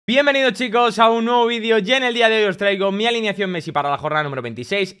Bienvenidos chicos a un nuevo vídeo y en el día de hoy os traigo mi alineación Messi para la jornada número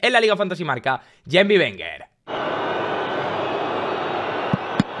 26 en la Liga Fantasy Marca y en Biwenger.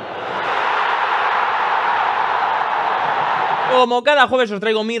 Como cada jueves os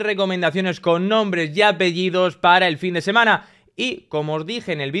traigo mis recomendaciones con nombres y apellidos para el fin de semana. Y como os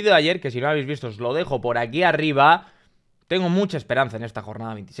dije en el vídeo de ayer, que si no lo habéis visto os lo dejo por aquí arriba, tengo mucha esperanza en esta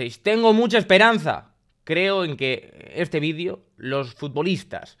jornada 26. Tengo mucha esperanza. Creo en que este vídeo, los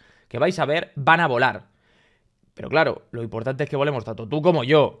futbolistas que vais a ver van a volar. Pero claro, lo importante es que volemos tanto tú como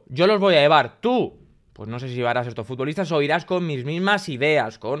yo. Yo los voy a llevar, tú. Pues no sé si llevarás estos futbolistas o irás con mis mismas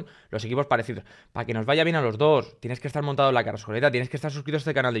ideas, con los equipos parecidos. Para que nos vaya bien a los dos, tienes que estar montado en la carrascoleta, tienes que estar suscrito a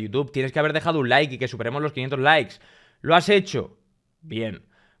este canal de YouTube, tienes que haber dejado un like y que superemos los 500 likes. ¿Lo has hecho? Bien,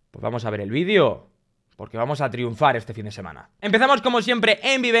 pues vamos a ver el vídeo, porque vamos a triunfar este fin de semana. Empezamos como siempre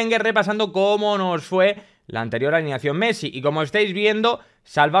en Biwenger repasando cómo nos fue la anterior alineación Messi. Y como estáis viendo,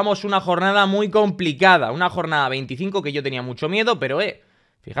 salvamos una jornada muy complicada, una jornada 25 que yo tenía mucho miedo, pero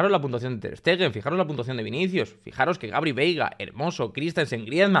fijaros la puntuación de Ter Stegen, fijaros la puntuación de Vinicius, fijaros que Gabri, Veiga, Hermoso, Christensen,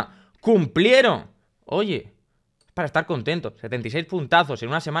 Griezmann cumplieron. Oye, es para estar contento. 76 puntazos en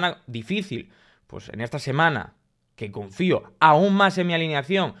una semana difícil. Pues en esta semana, que confío aún más en mi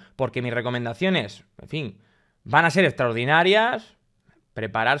alineación, porque mis recomendaciones, en fin, van a ser extraordinarias.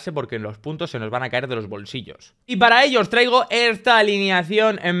 Prepararse porque los puntos se nos van a caer de los bolsillos. Y para ello os traigo esta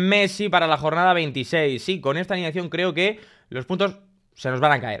alineación en Messi para la jornada 26. Sí, con esta alineación creo que los puntos se nos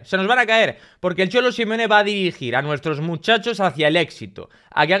van a caer. Se nos van a caer porque el Cholo Simeone va a dirigir a nuestros muchachos hacia el éxito.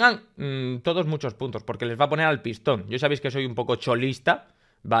 A que hagan todos muchos puntos, porque les va a poner al pistón. Yo sabéis que soy un poco cholista,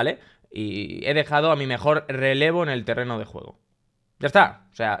 ¿vale? Y he dejado a mi mejor relevo en el terreno de juego. Ya está.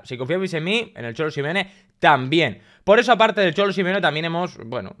 O sea, si confiáis en mí, en el Cholo Simeone también. Por eso, aparte del Cholo Simeone, también hemos,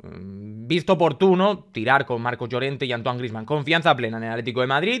 bueno, visto oportuno tirar con Marco Llorente y Antoine Griezmann. Confianza plena en el Atlético de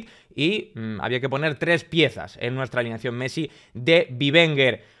Madrid y había que poner 3 piezas en nuestra alineación Messi de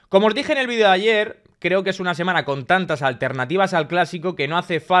Biwenger. Como os dije en el vídeo de ayer, creo que es una semana con tantas alternativas al clásico que no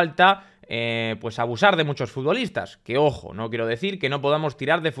hace falta pues abusar de muchos futbolistas. Que ojo, no quiero decir que no podamos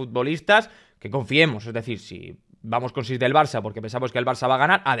tirar de futbolistas que confiemos. Es decir, si vamos con 6 del Barça porque pensamos que el Barça va a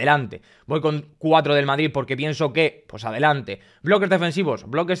ganar, adelante. Voy con 4 del Madrid porque pienso que, pues adelante. Bloques defensivos,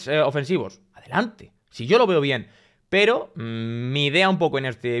 bloques ofensivos, adelante. Si yo lo veo bien. Pero mi idea un poco en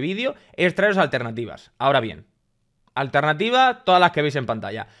este vídeo es traeros alternativas. Ahora bien, alternativa, todas las que veis en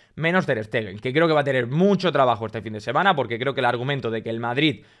pantalla. Menos Ter Stegen, que creo que va a tener mucho trabajo este fin de semana, porque creo que el argumento de que el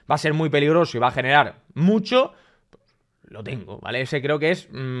Madrid va a ser muy peligroso y va a generar mucho, lo tengo, ¿vale? Ese creo que es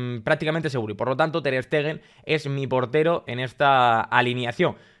prácticamente seguro. Y por lo tanto, Ter Stegen es mi portero en esta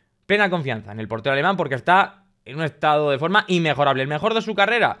alineación. Plena confianza en el portero alemán porque está en un estado de forma inmejorable. ¿El mejor de su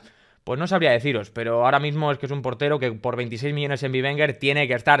carrera? Pues no sabría deciros, pero ahora mismo es que es un portero que por 26 millones en Biwenger tiene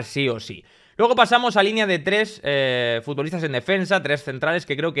que estar sí o sí. Luego pasamos a línea de 3 futbolistas en defensa, 3 centrales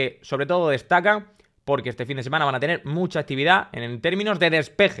que creo que sobre todo destacan porque este fin de semana van a tener mucha actividad en términos de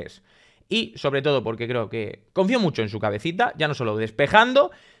despejes. Y sobre todo porque creo que confío mucho en su cabecita, ya no solo despejando,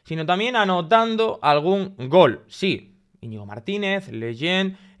 sino también anotando algún gol. Sí, Íñigo Martínez,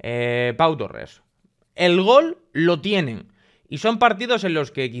 Leyen, Pau Torres. El gol lo tienen. Y son partidos en los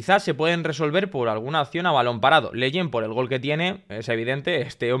que quizás se pueden resolver por alguna acción a balón parado. Leyen por el gol que tiene, es evidente,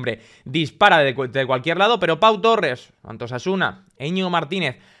 este hombre dispara de cualquier lado, pero Pau Torres, ante Osasuna, e Íñigo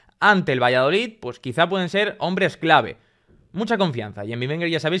Martínez ante el Valladolid, pues quizá pueden ser hombres clave. Mucha confianza. Y en Biwenger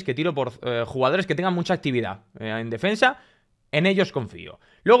ya sabéis que tiro por jugadores que tengan mucha actividad en defensa. En ellos confío.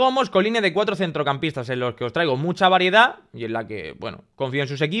 Luego vamos con línea de 4 centrocampistas en los que os traigo mucha variedad y en la que, bueno, confío en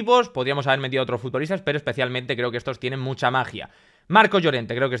sus equipos. Podríamos haber metido a otros futbolistas, pero especialmente creo que estos tienen mucha magia. Marco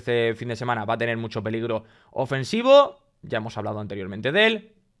Llorente, creo que este fin de semana va a tener mucho peligro ofensivo. Ya hemos hablado anteriormente de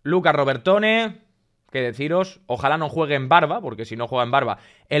él. Lucas Robertone, qué deciros, ojalá no juegue en Barba, porque si no juega en Barba,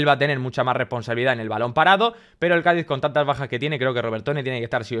 él va a tener mucha más responsabilidad en el balón parado, pero el Cádiz con tantas bajas que tiene, creo que Robertone tiene que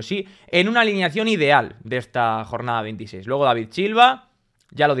estar sí o sí en una alineación ideal de esta jornada 26. Luego David Silva,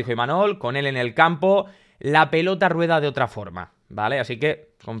 ya lo dijo Imanol, con él en el campo, la pelota rueda de otra forma, ¿vale? Así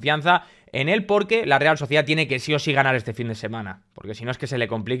que confianza en él porque la Real Sociedad tiene que sí o sí ganar este fin de semana, porque si no es que se le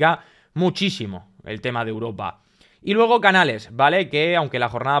complica muchísimo el tema de Europa. Y luego Canales, ¿vale? Que aunque la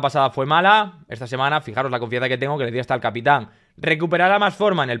jornada pasada fue mala, esta semana, fijaros la confianza que tengo que le di hasta al capitán. Recuperará más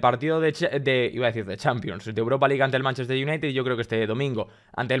forma en el partido iba a decir de Champions, de Europa League ante el Manchester United y yo creo que este domingo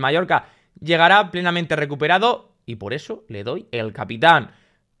ante el Mallorca llegará plenamente recuperado y por eso le doy el capitán.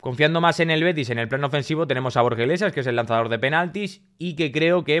 Confiando más en el Betis en el plano ofensivo tenemos a Borja Iglesias, que es el lanzador de penaltis y que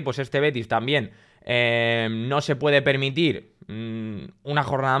creo que pues este Betis también no se puede permitir una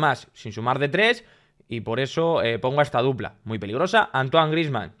jornada más sin sumar de 3. y por eso pongo a esta dupla muy peligrosa. Antoine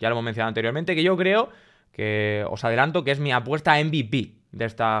Griezmann, ya lo hemos mencionado anteriormente, que yo creo que os adelanto que es mi apuesta MVP de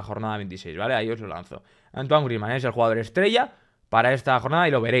esta jornada 26, ¿vale? Ahí os lo lanzo. Antoine Griezmann es el jugador estrella para esta jornada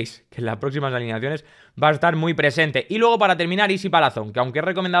y lo veréis, que en las próximas alineaciones va a estar muy presente. Y luego para terminar, Isi Palazón, que aunque he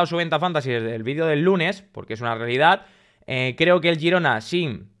recomendado su venta fantasy desde el vídeo del lunes, porque es una realidad, creo que el Girona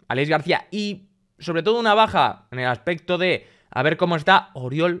sin Aleix García y sobre todo una baja en el aspecto de a ver cómo está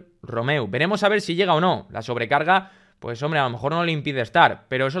Oriol Romeu. Veremos a ver si llega o no. La sobrecarga, pues hombre, a lo mejor no le impide estar,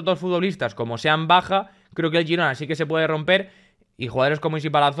 pero esos dos futbolistas, como sean baja, creo que el Girona sí que se puede romper. Y jugadores como Isi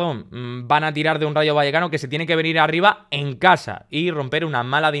Palazón van a tirar de un Rayo Vallecano que se tiene que venir arriba en casa y romper una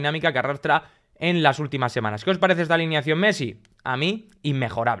mala dinámica que arrastra en las últimas semanas. ¿Qué os parece esta alineación Messi? A mí,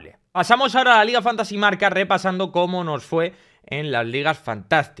 inmejorable. Pasamos ahora a la Liga Fantasy Marca repasando cómo nos fue en las ligas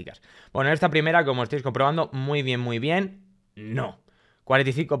fantásticas. Bueno, en esta primera, como estáis comprobando, muy bien, no.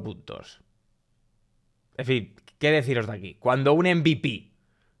 45 puntos. En fin, ¿qué deciros de aquí? Cuando un MVP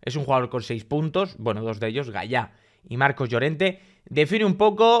es un jugador con 6 puntos, bueno, dos de ellos, Gallá y Marcos Llorente, define un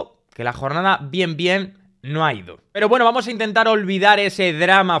poco que la jornada bien no ha ido. Pero bueno, vamos a intentar olvidar ese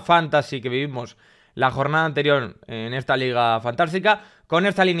drama fantasy que vivimos la jornada anterior en esta liga fantástica con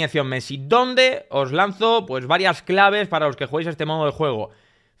esta alineación Messi, donde os lanzo pues varias claves para los que juguéis este modo de juego.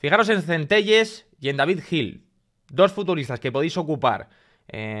 Fijaros en Centelles y en David Gil, dos futbolistas que podéis ocupar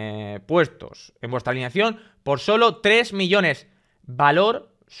puestos en vuestra alineación por solo 3 millones.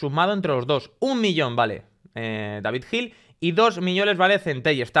 Valor sumado entre los dos. 1 millón vale David Gil y 2 millones vale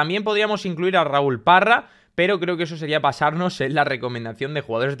Centelles. También podríamos incluir a Raúl Parra, pero creo que eso sería pasarnos en la recomendación de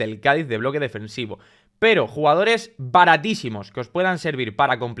jugadores del Cádiz de bloque defensivo. Pero jugadores baratísimos que os puedan servir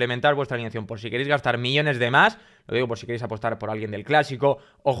para complementar vuestra alineación por si queréis gastar millones de más, lo digo por si queréis apostar por alguien del clásico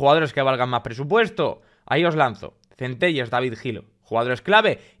o jugadores que valgan más presupuesto, ahí os lanzo Centelles, David Gil, jugadores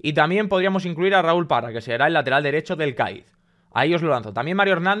clave, y también podríamos incluir a Raúl Parra, que será el lateral derecho del Cádiz. Ahí os lo lanzo. También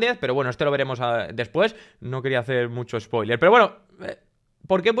Mario Hernández, pero bueno, este lo veremos después. No quería hacer mucho spoiler. Pero bueno,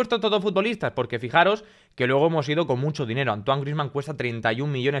 ¿por qué he puesto todos futbolistas? Porque fijaros que luego hemos ido con mucho dinero. Antoine Griezmann cuesta 31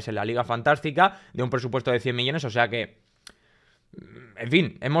 millones en la Liga Fantástica, de un presupuesto de 100 millones, o sea que... En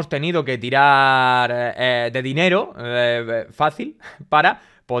fin, hemos tenido que tirar de dinero fácil para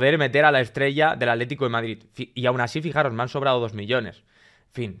poder meter a la estrella del Atlético de Madrid. Y aún así, fijaros, me han sobrado 2 millones.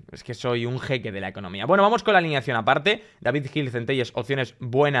 En fin, es que soy un jeque de la economía. Bueno, vamos con la alineación aparte. David Gil, Centelles, opciones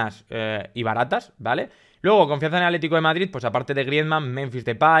buenas y baratas, ¿vale? Luego, confianza en el Atlético de Madrid, pues aparte de Griezmann, Memphis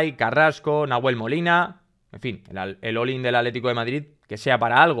Depay, Carrasco, Nahuel Molina. En fin, el all-in del Atlético de Madrid, que sea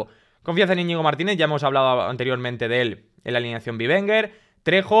para algo. Confianza en Íñigo Martínez, ya hemos hablado anteriormente de él en la alineación Biwenger.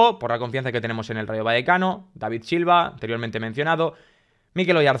 Trejo, por la confianza que tenemos en el Rayo Vallecano. David Silva, anteriormente mencionado.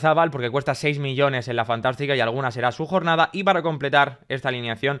 Mikel Oyarzabal, porque cuesta 6 millones en la Fantástica y alguna será su jornada. Y para completar esta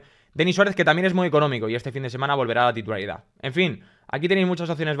alineación, Denis Suárez, que también es muy económico y este fin de semana volverá a la titularidad. En fin, aquí tenéis muchas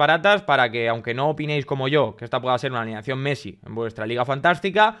opciones baratas para que, aunque no opinéis como yo, que esta pueda ser una alineación Messi en vuestra Liga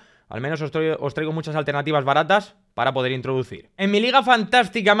Fantástica, al menos os traigo muchas alternativas baratas para poder introducir. En mi Liga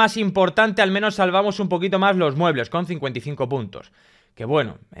Fantástica más importante, al menos salvamos un poquito más los muebles, con 55 puntos. Que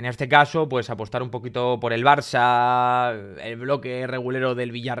bueno, en este caso, pues apostar un poquito por el Barça, el bloque regulero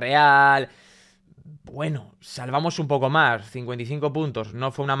del Villarreal. Bueno, salvamos un poco más, 55 puntos.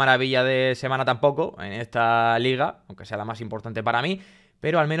 No fue una maravilla de semana tampoco en esta liga, aunque sea la más importante para mí,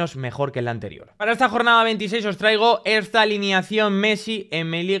 pero al menos mejor que en la anterior. Para esta jornada 26 os traigo esta alineación Messi en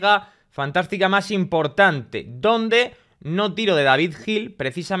mi Liga Fantástica más importante, donde no tiro de David Gil,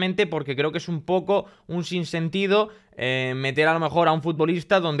 precisamente porque creo que es un poco un sinsentido meter a lo mejor a un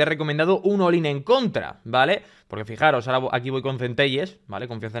futbolista donde he recomendado un all-in en contra, ¿vale? Porque fijaros, ahora aquí voy con Centelles, ¿vale?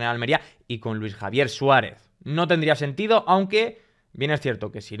 Confianza en el Almería, y con Luis Javier Suárez. No tendría sentido, aunque bien es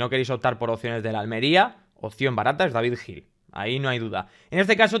cierto que si no queréis optar por opciones de la Almería, opción barata es David Gil. Ahí no hay duda. En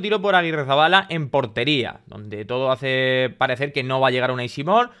este caso tiro por Aguirrezabala en portería, donde todo hace parecer que no va a llegar Unai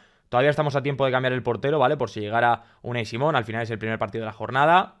Simón. Todavía estamos a tiempo de cambiar el portero, ¿vale? Por si llegara Unai Simón, al final es el primer partido de la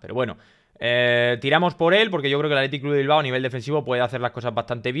jornada, pero bueno, tiramos por él porque yo creo que el Athletic Club de Bilbao a nivel defensivo puede hacer las cosas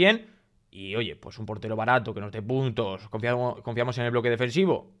bastante bien. Y oye, pues un portero barato que nos dé puntos, confiamos en el bloque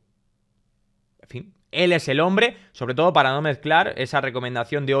defensivo. En fin, él es el hombre, sobre todo para no mezclar esa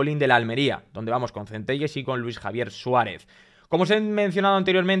recomendación de all-in de la Almería, donde vamos con Centelles y con Luis Javier Suárez. Como os he mencionado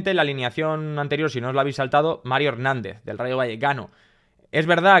anteriormente, en la alineación anterior, si no os la habéis saltado, Mario Hernández, del Rayo Vallecano. Es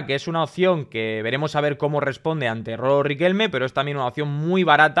verdad que es una opción que veremos a ver cómo responde ante Rolo Riquelme, pero es también una opción muy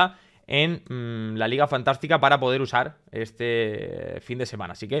barata en la Liga Fantástica para poder usar este fin de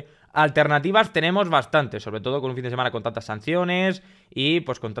semana. Así que alternativas tenemos bastantes, sobre todo con un fin de semana con tantas sanciones y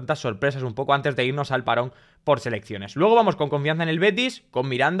pues con tantas sorpresas un poco antes de irnos al parón por selecciones. Luego vamos con confianza en el Betis, con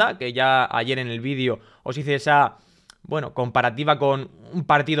Miranda, que ya ayer en el vídeo os hice esa, bueno, comparativa con un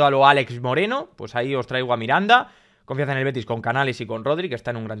partido a lo Alex Moreno, pues ahí os traigo a Miranda. Confianza en el Betis con Canales y con Rodri, que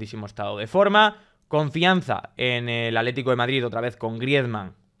está en un grandísimo estado de forma. Confianza en el Atlético de Madrid, otra vez con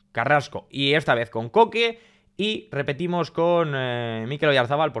Griezmann, Carrasco y esta vez con Coque. Y repetimos con Mikel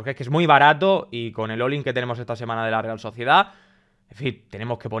Oyarzabal, porque es que es muy barato y con el all-in que tenemos esta semana de la Real Sociedad, en fin,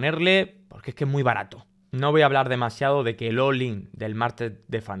 tenemos que ponerle, porque es que es muy barato. No voy a hablar demasiado de que el all-in del martes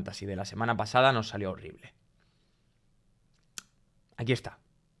de Fantasy de la semana pasada nos salió horrible. Aquí está.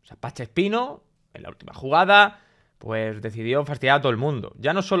 O sea, Pacha Espino, en la última jugada, pues decidió fastidiar a todo el mundo.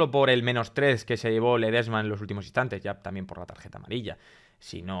 Ya no solo por el -3 que se llevó Ledesma en los últimos instantes, ya también por la tarjeta amarilla,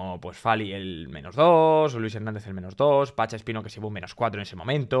 sino pues Fali el -2, Luis Hernández el -2, Pacha Espino que se llevó un -4 en ese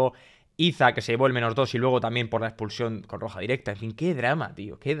momento, Iza que se llevó el -2 y luego también por la expulsión con roja directa. En fin, qué drama,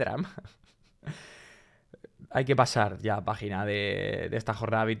 tío, qué drama. Hay que pasar ya a página de esta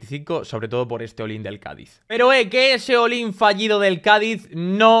jornada 25, sobre todo por este all-in del Cádiz. Pero que ese all-in fallido del Cádiz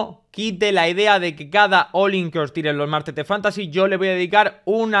no quite la idea de que cada all-in que os tiren los martes de Fantasy yo le voy a dedicar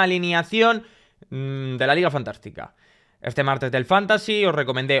una alineación de la Liga Fantástica. Este martes del Fantasy os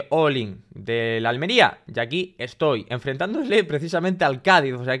recomendé all-in del Almería y aquí estoy enfrentándole precisamente al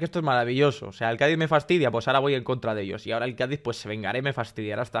Cádiz. O sea que esto es maravilloso. O sea, el Cádiz me fastidia, pues ahora voy en contra de ellos. Y ahora el Cádiz pues se vengaré, me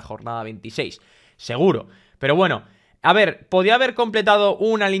fastidiará hasta jornada 26. Seguro. Pero bueno, a ver, ¿podía haber completado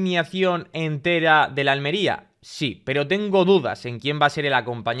una alineación entera del Almería? Sí, pero tengo dudas en quién va a ser el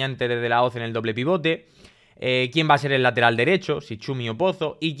acompañante de la Hoz en el doble pivote, quién va a ser el lateral derecho, si Chumi o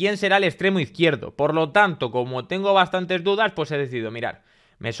Pozo, y quién será el extremo izquierdo. Por lo tanto, como tengo bastantes dudas, pues he decidido, mirar,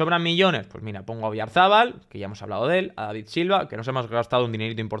 ¿me sobran millones? Pues mira, pongo a Oyarzabal, que ya hemos hablado de él, a David Silva, que nos hemos gastado un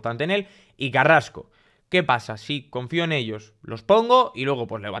dinerito importante en él, y Carrasco. ¿Qué pasa? Si confío en ellos, los pongo y luego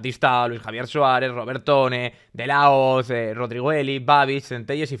pues Leo Batista, Luis Javier Suárez, Robertone, De La Hoz, Rodrigo Eli, Babich,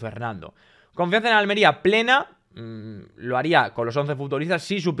 Centelles y Fernando. Confianza en Almería plena, lo haría con los 11 futbolistas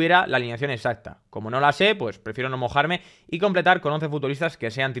si supiera la alineación exacta. Como no la sé, pues prefiero no mojarme y completar con 11 futbolistas que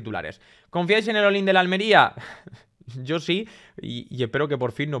sean titulares. ¿Confiáis en el all-in de la Almería? Yo sí, y espero que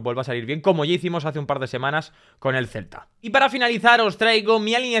por fin nos vuelva a salir bien, como ya hicimos hace un par de semanas con el Celta. Y para finalizar os traigo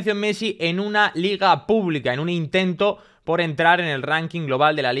mi alineación Messi en una liga pública, en un intento por entrar en el ranking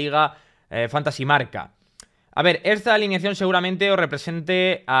global de la liga Fantasy Marca. A ver, esta alineación seguramente os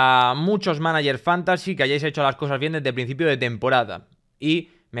represente a muchos managers fantasy que hayáis hecho las cosas bien desde el principio de temporada. Y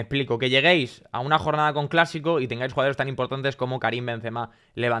me explico, que lleguéis a una jornada con clásico y tengáis jugadores tan importantes como Karim Benzema,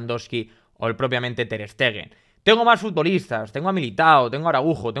 Lewandowski o el propiamente Ter Stegen. Tengo más futbolistas, tengo a Militao, tengo a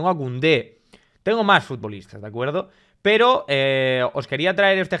Araujo, tengo a Koundé, tengo más futbolistas, ¿de acuerdo? Pero os quería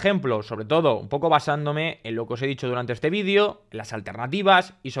traer este ejemplo, sobre todo un poco basándome en lo que os he dicho durante este vídeo, en las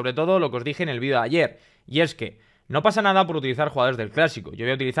alternativas y sobre todo lo que os dije en el vídeo de ayer. Y es que no pasa nada por utilizar jugadores del clásico. Yo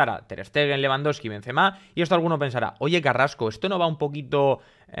voy a utilizar a Ter Stegen, Lewandowski y Benzema y esto alguno pensará, oye Carrasco, esto no va un poquito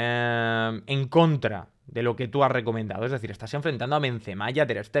en contra de lo que tú has recomendado. Es decir, estás enfrentando a Benzema y a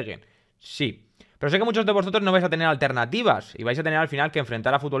Ter Stegen. Sí. Pero sé que muchos de vosotros no vais a tener alternativas y vais a tener al final que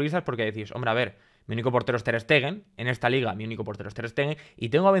enfrentar a futbolistas porque decís, hombre, a ver, mi único portero es Ter Stegen, en esta liga mi único portero es Ter Stegen y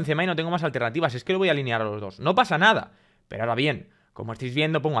tengo a Benzema y no tengo más alternativas, es que lo voy a alinear a los dos. No pasa nada, pero ahora bien, como estáis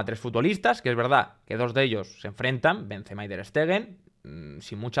viendo pongo a 3 futbolistas, que es verdad que 2 de ellos se enfrentan, Benzema y Ter Stegen,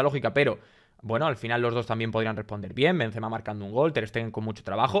 sin mucha lógica, pero bueno, al final los dos también podrían responder bien, Benzema marcando un gol, Ter Stegen con mucho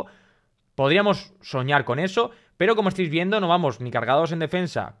trabajo. Podríamos soñar con eso, pero como estáis viendo no vamos ni cargados en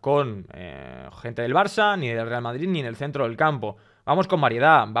defensa con gente del Barça, ni del Real Madrid, ni en el centro del campo. Vamos con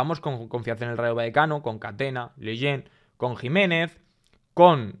variedad, vamos con confianza en el Rayo Vallecano, con Catena, Leyen, con Jiménez,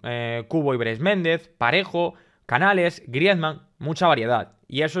 con Cubo y Brais Méndez, Parejo, Canales, Griezmann, mucha variedad.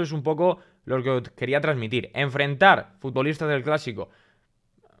 Y eso es un poco lo que os quería transmitir. Enfrentar futbolistas del Clásico,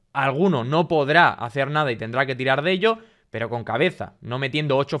 alguno no podrá hacer nada y tendrá que tirar de ello, pero con cabeza, no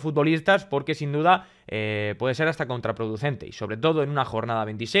metiendo 8 futbolistas porque sin duda puede ser hasta contraproducente y sobre todo en una jornada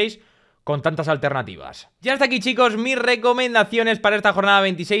 26 con tantas alternativas. Ya hasta aquí chicos mis recomendaciones para esta jornada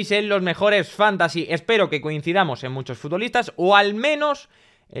 26 en los mejores fantasy. Espero que coincidamos en muchos futbolistas o al menos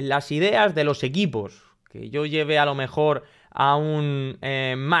en las ideas de los equipos. Que yo lleve a lo mejor a un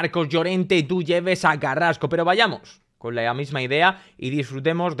Marcos Llorente y tú lleves a Carrasco, pero vayamos con la misma idea y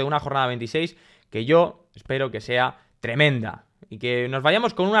disfrutemos de una jornada 26 que yo espero que sea tremenda y que nos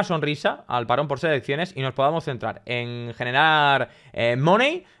vayamos con una sonrisa al parón por selecciones y nos podamos centrar en generar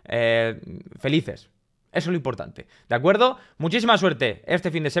money felices. Eso es lo importante, ¿de acuerdo? Muchísima suerte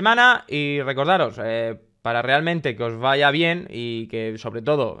este fin de semana y recordaros, para realmente que os vaya bien y que sobre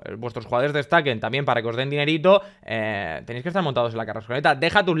todo vuestros jugadores destaquen también para que os den dinerito, tenéis que estar montados en la Carrasconeta.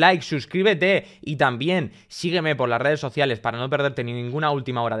 Deja tu like, suscríbete y también sígueme por las redes sociales para no perderte ni ninguna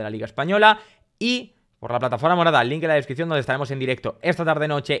última hora de la Liga Española y por la plataforma morada, link en la descripción donde estaremos en directo esta tarde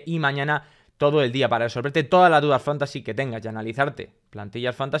noche y mañana todo el día para resolverte todas las dudas fantasy que tengas y analizarte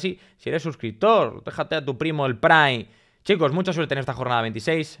plantillas fantasy. Si eres suscriptor, déjate a tu primo el Prime. Chicos, mucha suerte en esta jornada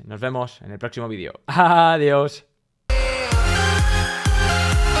 26. Nos vemos en el próximo vídeo. Adiós.